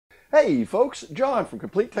Hey folks, John from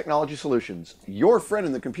Complete Technology Solutions, your friend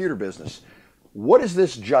in the computer business. What is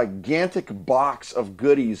this gigantic box of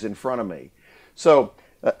goodies in front of me? So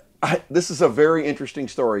this is a very interesting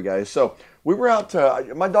story, guys. So we were out,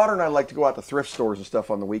 my daughter and I like to go out to thrift stores and stuff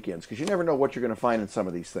on the weekends because you never know what you're going to find in some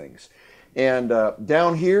of these things. And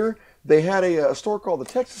down here, they had a store called the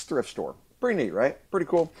Texas Thrift Store. Pretty neat, right? Pretty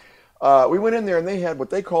cool. We went in there and they had what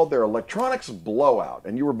they called their electronics blowout,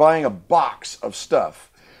 and you were buying a box of stuff.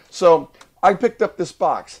 So I picked up this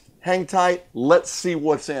box. Hang tight. Let's see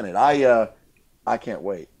what's in it. I can't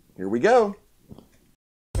wait. Here we go.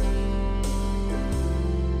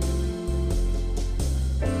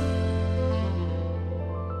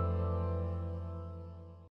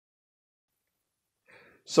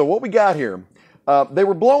 So what we got here, they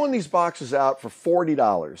were blowing these boxes out for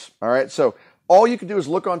 $40. All right, so all you could do is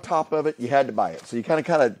look on top of it. You had to buy it. So you kind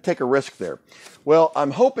of take a risk there. Well,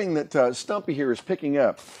 I'm hoping that Stumpy here is picking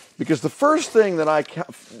up, because the first thing that I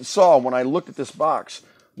saw when I looked at this box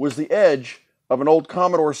was the edge of an old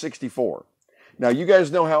Commodore 64. Now, you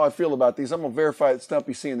guys know how I feel about these. I'm going to verify that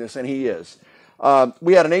Stumpy's seeing this, and he is.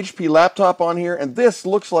 We had an HP laptop on here, and this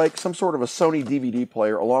looks like some sort of a Sony DVD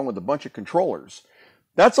player along with a bunch of controllers.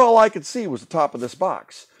 That's all I could see was the top of this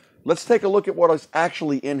box. Let's take a look at what is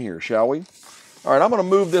actually in here, shall we? All right, I'm going to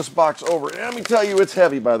move this box over. And let me tell you, it's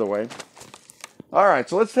heavy, by the way. All right,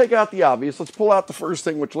 so let's take out the obvious. Let's pull out the first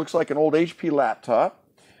thing, which looks like an old HP laptop.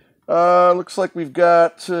 Looks like we've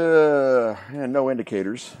got no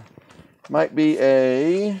indicators. Might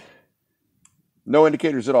be no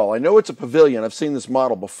indicators at all. I know it's a Pavilion. I've seen this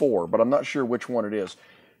model before, but I'm not sure which one it is.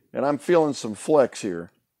 And I'm feeling some flex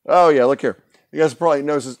here. Oh, yeah, look here. You guys probably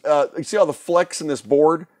notice, you see all the flex in this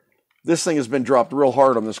board? This thing has been dropped real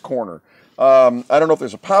hard on this corner. I don't know if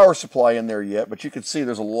there's a power supply in there yet, but you can see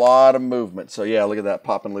there's a lot of movement. So yeah, look at that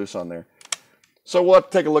popping loose on there. So we'll have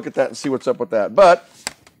to take a look at that and see what's up with that. But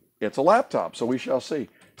it's a laptop, so we shall see.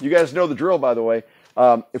 You guys know the drill, by the way.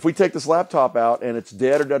 If we take this laptop out and it's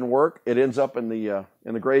dead or doesn't work, it ends up in the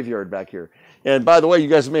graveyard back here. And by the way, you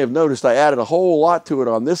guys may have noticed I added a whole lot to it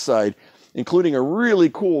on this side, including a really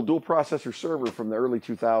cool dual processor server from the early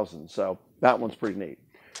 2000s. So that one's pretty neat.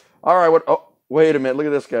 All right, oh, wait a minute. Look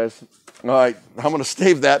at this, guys. All right, I'm going to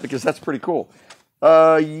stave that because that's pretty cool.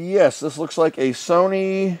 Yes, this looks like a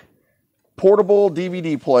Sony portable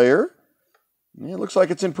DVD player. It looks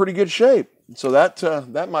like it's in pretty good shape. So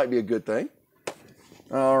that might be a good thing.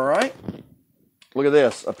 All right. Look at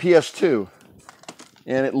this, a PS2.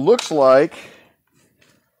 And it looks like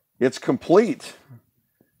it's complete.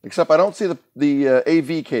 Except I don't see the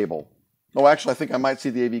AV cable. Oh, actually, I think I might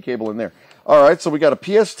see the AV cable in there. All right, so we got a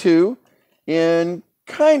PS2 in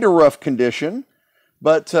kind of rough condition.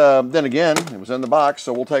 But then again, it was in the box,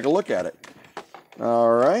 so we'll take a look at it.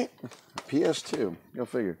 All right, PS2. Go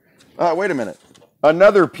figure. Wait a minute.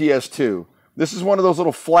 Another PS2. This is one of those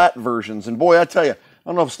little flat versions. And boy, I tell you, I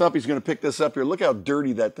don't know if Stumpy's going to pick this up here. Look how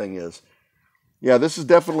dirty that thing is. Yeah, this has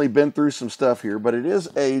definitely been through some stuff here, but it is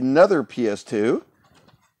another PS2.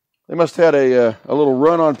 They must have had a little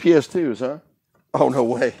run on PS2s, huh? Oh, no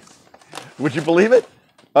way. Would you believe it?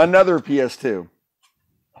 Another PS2.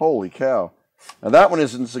 Holy cow. Now, that one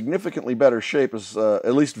is in significantly better shape,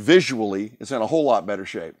 at least visually. It's in a whole lot better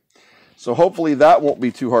shape. So hopefully that won't be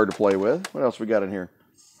too hard to play with. What else we got in here?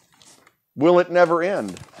 Will it never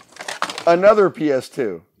end? Another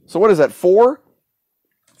PS2. So what is that, 4?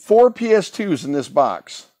 4 PS2s in this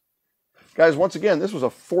box. Guys, once again, this was a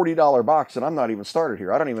 $40 box, and I'm not even started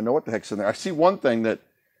here. I don't even know what the heck's in there. I see one thing that...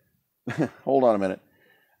 Hold on a minute.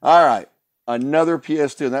 All right. Another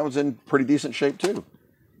PS2. And that one's in pretty decent shape, too.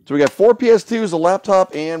 So we got 4 PS2s, a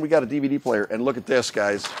laptop, and we got a DVD player. And look at this,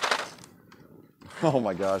 guys. Oh,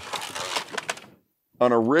 my gosh.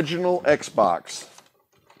 An original Xbox.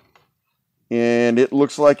 And it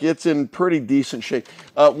looks like it's in pretty decent shape.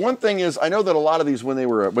 One thing is, I know that a lot of these, when they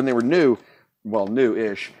were new, well,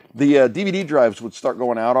 new-ish, the DVD drives would start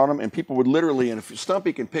going out on them, and people would literally, and if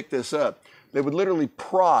Stumpy can pick this up, they would literally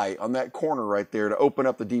pry on that corner right there to open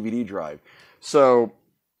up the DVD drive. So,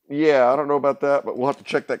 yeah, I don't know about that, but we'll have to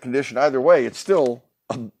check that condition. Either way, it's still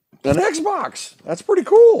an Xbox. That's pretty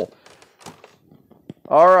cool.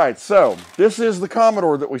 All right, so this is the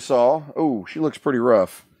Commodore that we saw. Oh, she looks pretty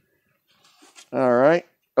rough. All right.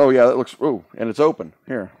 Oh, yeah, that looks, oh, and it's open.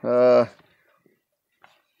 Here.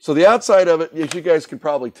 So the outside of it, as you guys can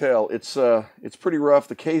probably tell, it's pretty rough.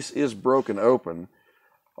 The case is broken open,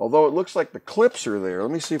 although it looks like the clips are there. Let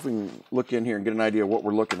me see if we can look in here and get an idea of what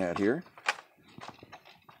we're looking at here.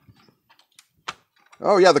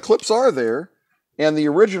 Oh, yeah, the clips are there, and the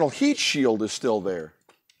original heat shield is still there.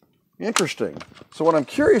 Interesting. So what I'm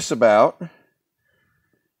curious about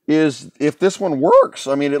is if this one works.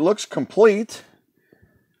 I mean, it looks complete.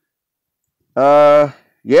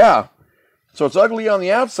 Yeah. So it's ugly on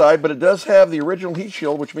the outside, but it does have the original heat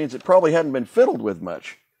shield, which means it probably hadn't been fiddled with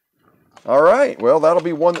much. All right. Well, that'll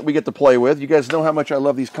be one that we get to play with. You guys know how much I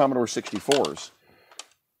love these Commodore 64s.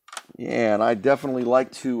 Yeah, and I definitely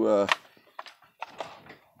like to...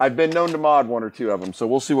 I've been known to mod one or two of them, so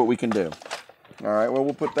we'll see what we can do. All right. Well,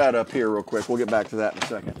 we'll put that up here real quick. We'll get back to that in a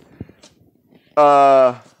second.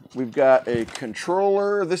 We've got a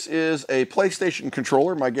controller. This is a PlayStation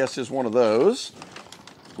controller. My guess is one of those.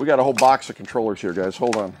 We got a whole box of controllers here, guys.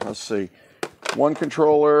 Hold on. Let's see. One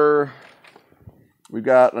controller. We've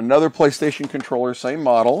got another PlayStation controller, same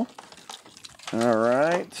model. All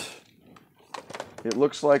right. It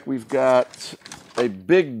looks like we've got a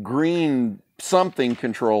big green something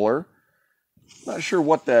controller. Not sure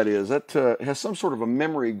what that is. That has some sort of a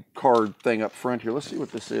memory card thing up front here. Let's see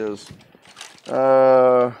what this is.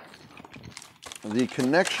 The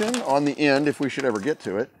connection on the end, if we should ever get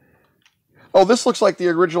to it. Oh, this looks like the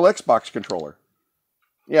original Xbox controller.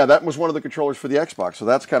 Yeah, that was one of the controllers for the Xbox, so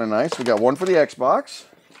that's kind of nice. We got one for the Xbox.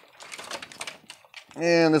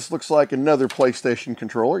 And this looks like another PlayStation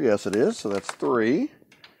controller. Yes, it is, so that's 3.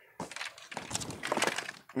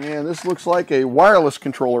 And this looks like a wireless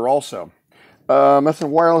controller also. That's a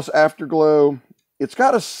wireless afterglow. It's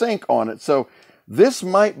got a sync on it, so this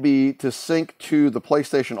might be to sync to the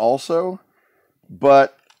PlayStation also,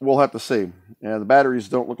 but we'll have to see. Yeah, the batteries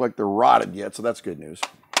don't look like they're rotted yet, so that's good news.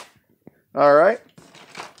 All right.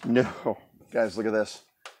 No. Guys, look at this.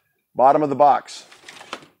 Bottom of the box.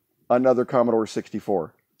 Another Commodore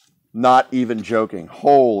 64. Not even joking.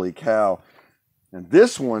 Holy cow. And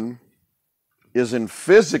this one is in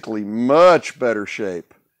physically much better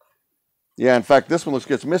shape. Yeah, in fact, this one looks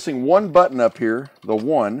good. It's missing one button up here, the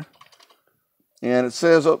 1. And it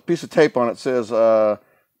says, a piece of tape on it says,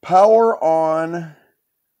 power on,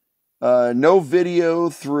 no video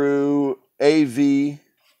through AV.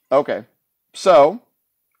 Okay, so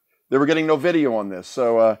they were getting no video on this.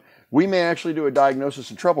 So we may actually do a diagnosis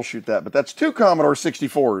and troubleshoot that. But that's 2 Commodore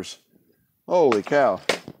 64s. Holy cow.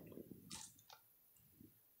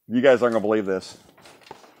 You guys aren't going to believe this.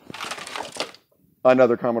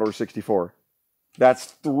 Another Commodore 64. That's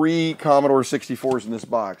 3 Commodore 64s in this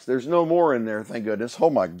box. There's no more in there, thank goodness. Oh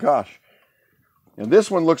my gosh. And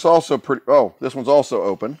this one looks also pretty... Oh, this one's also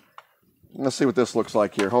open. Let's see what this looks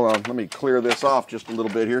like here. Hold on, let me clear this off just a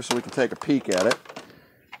little bit here so we can take a peek at it.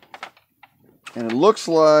 And it looks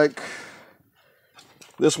like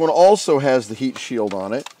this one also has the heat shield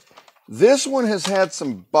on it. This one has had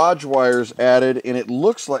some bodge wires added, and it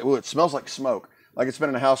looks like... Oh, it smells like smoke. Like it's been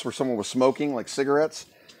in a house where someone was smoking, like cigarettes.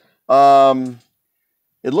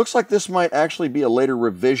 It looks like this might actually be a later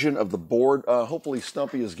revision of the board. Hopefully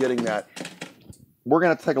Stumpy is getting that. We're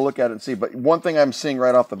going to take a look at it and see. But one thing I'm seeing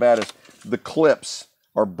right off the bat is the clips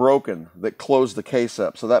are broken that close the case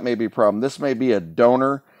up. So that may be a problem. This may be a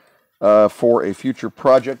donor for a future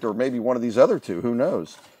project, or maybe one of these other 2. Who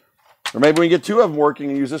knows? Or maybe we can get 2 of them working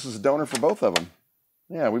and use this as a donor for both of them.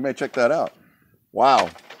 Yeah, we may check that out. Wow.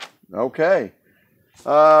 Okay.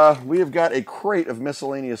 We have got a crate of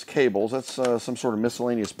miscellaneous cables. That's some sort of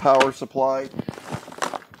miscellaneous power supply.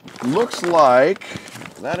 Looks like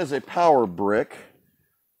that is a power brick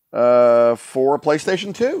for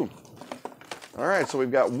PlayStation 2. All right, so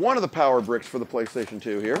we've got one of the power bricks for the PlayStation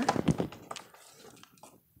 2 here.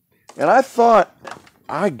 And I thought,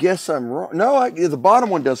 I guess I'm wrong. No, the bottom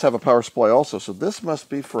one does have a power supply also, so this must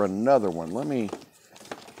be for another one. Let me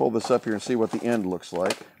pull this up here and see what the end looks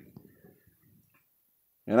like.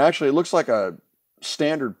 And actually, it looks like a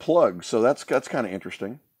standard plug, so that's kind of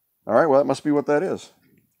interesting. All right, well, that must be what that is.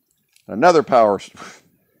 Another power...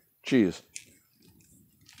 Jeez.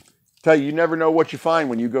 Tell you, you never know what you find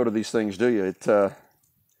when you go to these things, do you?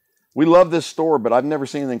 We love this store, but I've never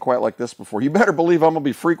seen anything quite like this before. You better believe I'm going to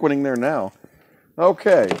be frequenting there now.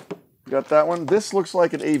 Okay, got that one. This looks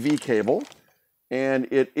like an AV cable, and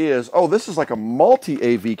it is... Oh, this is like a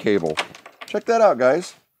multi-AV cable. Check that out,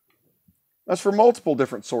 guys. That's for multiple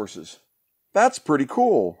different sources. That's pretty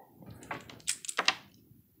cool.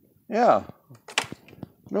 Yeah.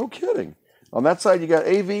 No kidding. On that side, you got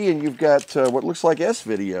AV, and you've got what looks like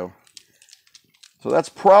S-video. So that's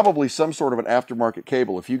probably some sort of an aftermarket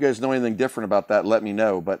cable. If you guys know anything different about that, let me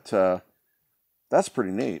know. But that's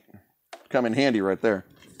pretty neat. Come in handy right there.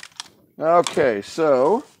 Okay,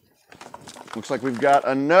 so looks like we've got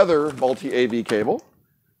another multi-AV cable.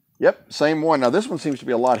 Yep, same one. Now this one seems to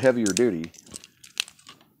be a lot heavier duty.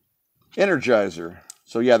 Energizer.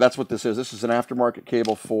 So yeah, that's what this is. This is an aftermarket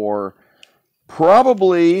cable for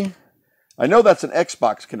probably... I know that's an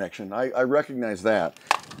Xbox connection. I recognize that.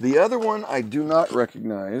 The other one I do not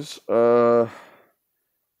recognize.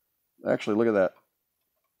 Actually, look at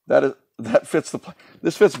that. That fits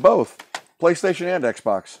this fits both PlayStation and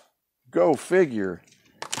Xbox. Go figure.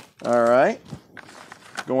 All right.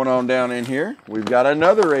 Going on down in here, we've got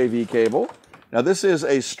another AV cable. Now this is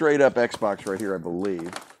a straight up Xbox right here, I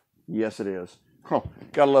believe. Yes, it is. Oh,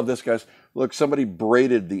 gotta love this, guys. Look, somebody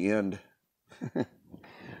braided the end.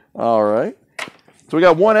 All right. So we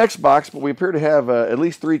got one Xbox, but we appear to have at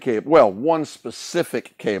least 3 cables. Well, one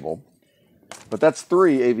specific cable, but that's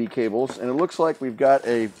 3 AV cables, and it looks like we've got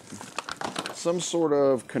some sort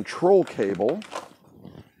of control cable.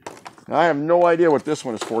 Now, I have no idea what this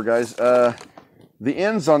one is for, guys. The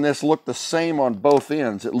ends on this look the same on both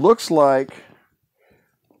ends. It looks like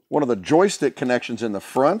one of the joystick connections in the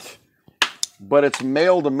front, but it's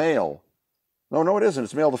male to male. No, it isn't.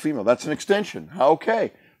 It's male to female. That's an extension.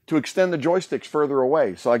 Okay. To extend the joysticks further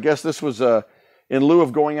away. So I guess this was in lieu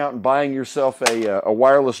of going out and buying yourself a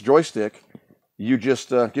wireless joystick, you just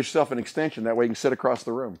get yourself an extension. That way you can sit across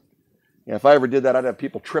the room. Yeah, if I ever did that, I'd have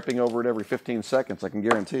people tripping over it every 15 seconds. I can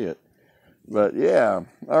guarantee it. But yeah,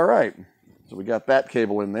 all right. So we got that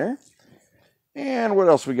cable in there. And what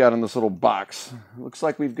else we got in this little box? Looks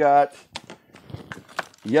like we've got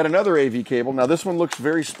yet another AV cable. Now this one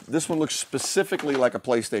looks specifically like a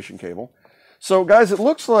PlayStation cable. So guys, it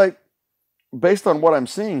looks like, based on what I'm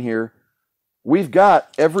seeing here, we've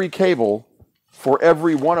got every cable for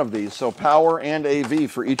every one of these. So power and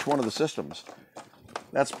AV for each one of the systems.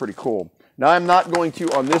 That's pretty cool. Now I'm not going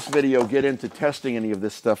to, on this video, get into testing any of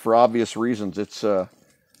this stuff for obvious reasons. It's a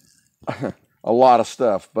lot of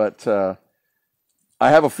stuff, but I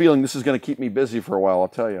have a feeling this is going to keep me busy for a while, I'll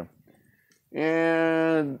tell you.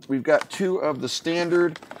 And we've got 2 of the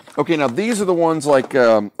standard. Okay, now these are the ones like,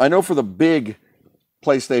 I know for the big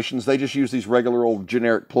PlayStations, they just use these regular old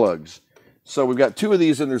generic plugs. So we've got 2 of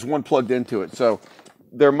these and there's one plugged into it. So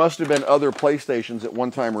there must have been other PlayStations at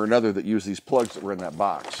one time or another that use these plugs that were in that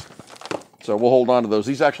box. So we'll hold on to those.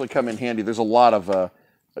 These actually come in handy. There's a lot of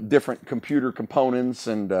different computer components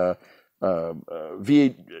and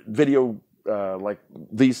video, like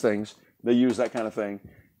these things. They use that kind of thing.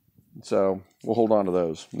 So we'll hold on to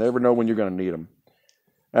those. Never know when you're going to need them.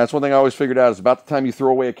 That's one thing I always figured out is about the time you throw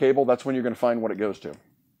away a cable, that's when you're going to find what it goes to.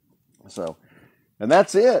 So, and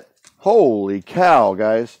that's it. Holy cow,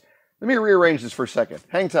 guys. Let me rearrange this for a second.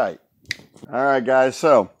 Hang tight. All right, guys.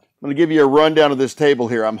 So I'm going to give you a rundown of this table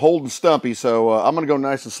here. I'm holding Stumpy, so I'm going to go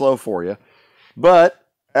nice and slow for you. But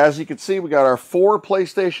as you can see, we got our 4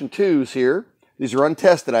 PlayStation 2s here. These are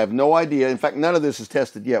untested. I have no idea. In fact, none of this is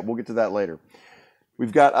tested yet. We'll get to that later.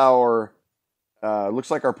 We've got our, looks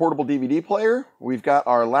like our portable DVD player. We've got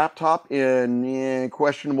our laptop in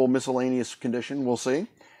questionable miscellaneous condition. We'll see.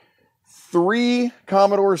 3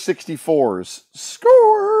 Commodore 64s.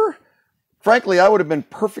 Score! Frankly, I would have been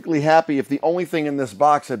perfectly happy if the only thing in this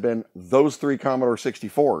box had been those 3 Commodore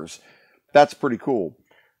 64s. That's pretty cool.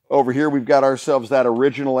 Over here, we've got ourselves that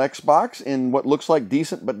original Xbox in what looks like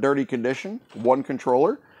decent but dirty condition. 1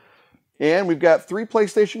 controller. And we've got 3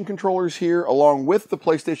 PlayStation controllers here, along with the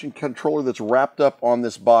PlayStation controller that's wrapped up on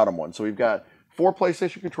this bottom one. So we've got 4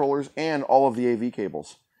 PlayStation controllers and all of the AV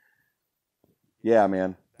cables. Yeah,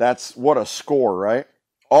 man. That's what a score, right?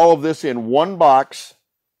 All of this in one box.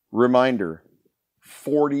 Reminder,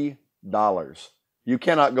 $40. You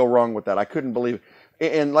cannot go wrong with that. I couldn't believe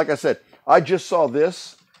it. And like I said, I just saw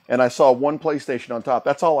this, and I saw 1 PlayStation on top.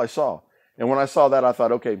 That's all I saw. And when I saw that, I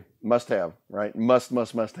thought, okay, must have, right? Must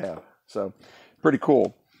have. So, pretty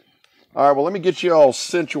cool. All right, well, let me get you all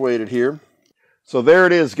situated here. So there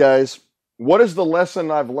it is, guys. What is the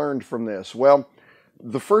lesson I've learned from this? Well,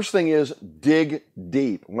 the first thing is dig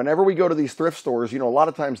deep. Whenever we go to these thrift stores, you know, a lot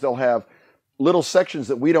of times they'll have little sections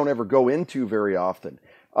that we don't ever go into very often.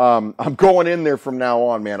 I'm going in there from now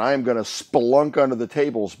on, man. I am going to spelunk under the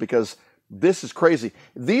tables because this is crazy.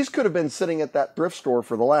 These could have been sitting at that thrift store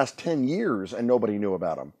for the last 10 years and nobody knew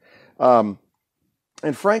about them.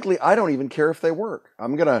 And frankly, I don't even care if they work.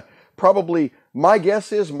 I'm going to probably, my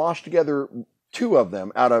guess is mosh together 2 of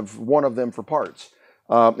them out of 1 of them for parts.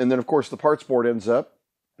 And then, of course, the parts board ends up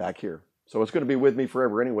back here. So it's going to be with me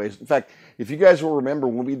forever anyways. In fact, if you guys will remember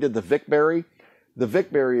when we did the Vicberry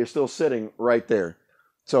is still sitting right there.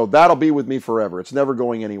 So that'll be with me forever. It's never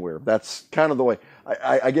going anywhere. That's kind of the way.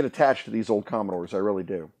 I get attached to these old Commodores. I really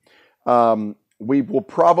do. We will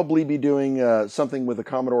probably be doing something with the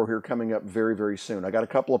Commodore here coming up very, very soon. I got a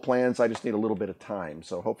couple of plans. I just need a little bit of time.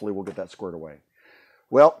 So hopefully we'll get that squared away.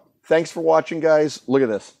 Well, thanks for watching, guys. Look at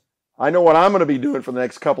this. I know what I'm going to be doing for the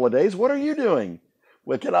next couple of days. What are you doing?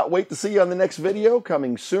 We cannot wait to see you on the next video,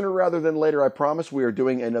 coming sooner rather than later, I promise. We are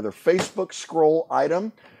doing another Facebook scroll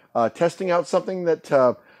item, testing out something that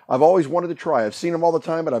I've always wanted to try. I've seen them all the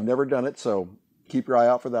time, but I've never done it, so keep your eye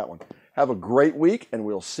out for that one. Have a great week, and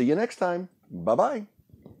we'll see you next time. Bye-bye.